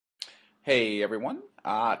Hey everyone.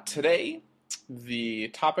 Today, the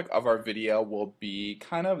topic of our video will be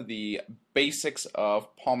kind of the basics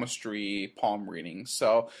of palmistry, palm reading.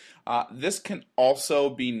 This can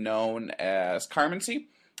also be known as chiromancy.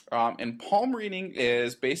 And palm reading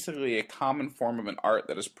is basically a common form of an art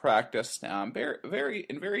that is practiced in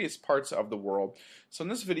various parts of the world. So in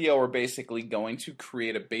this video, we're basically going to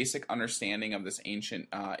create a basic understanding of this ancient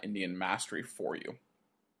Indian mastery for you.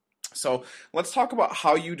 So let's talk about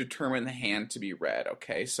how you determine the hand to be read.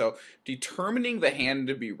 Okay, so determining the hand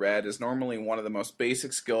to be read is normally one of the most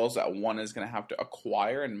basic skills that one is going to have to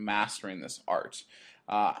acquire in mastering this art.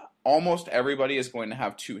 Almost everybody is going to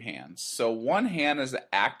have two hands. So one hand is the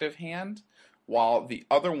active hand, while the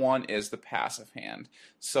other one is the passive hand.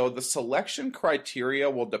 So the selection criteria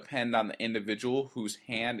will depend on the individual whose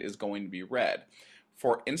hand is going to be read.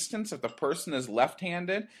 For instance, if the person is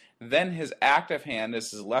left-handed, then his active hand is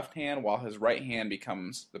his left hand while his right hand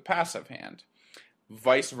becomes the passive hand.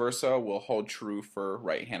 Vice versa will hold true for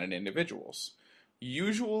right-handed individuals.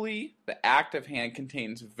 Usually, the active hand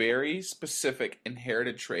contains very specific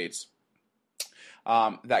inherited traits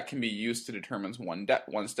that can be used to determine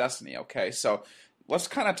one's destiny. Okay, so let's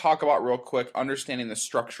kind of talk about real quick understanding the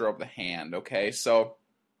structure of the hand. Okay, so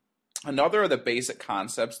another of the basic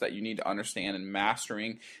concepts that you need to understand in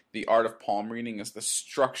mastering the art of palm reading is the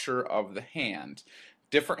structure of the hand.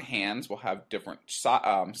 Different hands will have different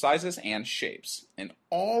sizes and shapes, and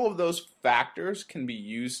all of those factors can be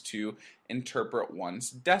used to interpret one's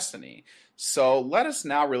destiny. So let us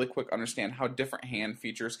now really quick understand how different hand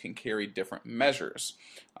features can carry different measures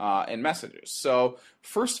and messages. So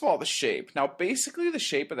first of all, the shape. Now basically the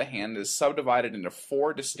shape of the hand is subdivided into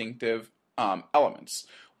four distinctive elements: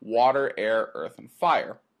 water, air, earth, and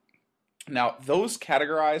fire. Now, those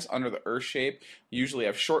categorized under the earth shape usually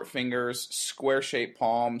have short fingers, square-shaped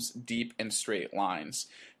palms, deep and straight lines.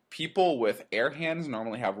 People with air hands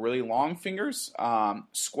normally have really long fingers,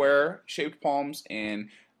 square-shaped palms, and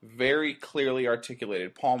very clearly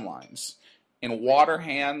articulated palm lines. And water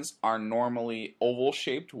hands are normally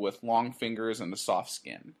oval-shaped with long fingers and a soft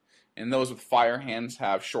skin. And those with fire hands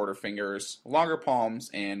have shorter fingers, longer palms,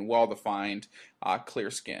 and well-defined clear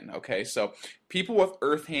skin. Okay, so people with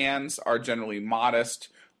earth hands are generally modest.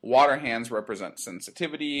 Water hands represent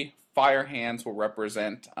sensitivity. Fire hands will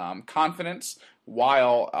represent confidence,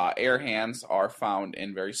 while air hands are found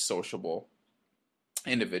in very sociable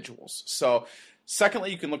individuals. So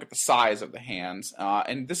secondly, you can look at the size of the hands,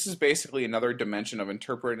 and this is basically another dimension of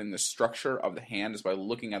interpreting the structure of the hand is by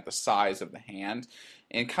looking at the size of the hand.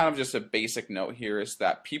 And kind of just a basic note here is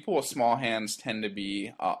that people with small hands tend to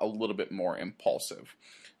be a little bit more impulsive.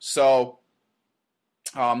 So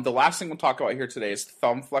the last thing we'll talk about here today is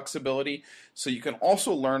thumb flexibility. So you can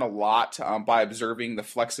also learn a lot by observing the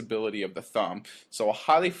flexibility of the thumb. So a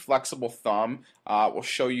highly flexible thumb will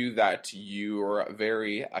show you that you're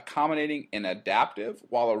very accommodating and adaptive,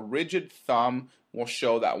 while a rigid thumb will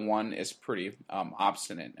show that one is pretty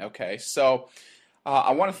obstinate. Okay, so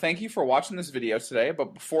I want to thank you for watching this video today,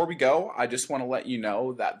 but before we go, I just want to let you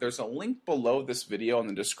know that there's a link below this video in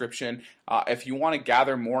the description if you want to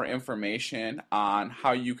gather more information on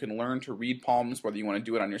how you can learn to read palms, whether you want to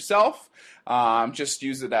do it on yourself, just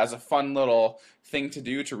use it as a fun little thing to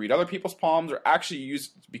do to read other people's palms, or actually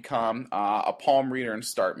use it to become a palm reader and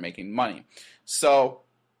start making money. So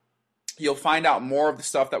you'll find out more of the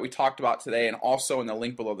stuff that we talked about today, and also in the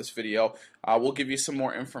link below this video, we'll give you some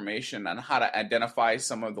more information on how to identify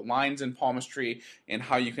some of the lines in palmistry and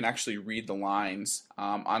how you can actually read the lines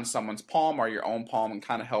on someone's palm or your own palm and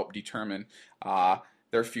kind of help determine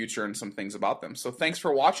their future and some things about them. So thanks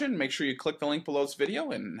for watching. Make sure you click the link below this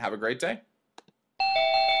video and have a great day.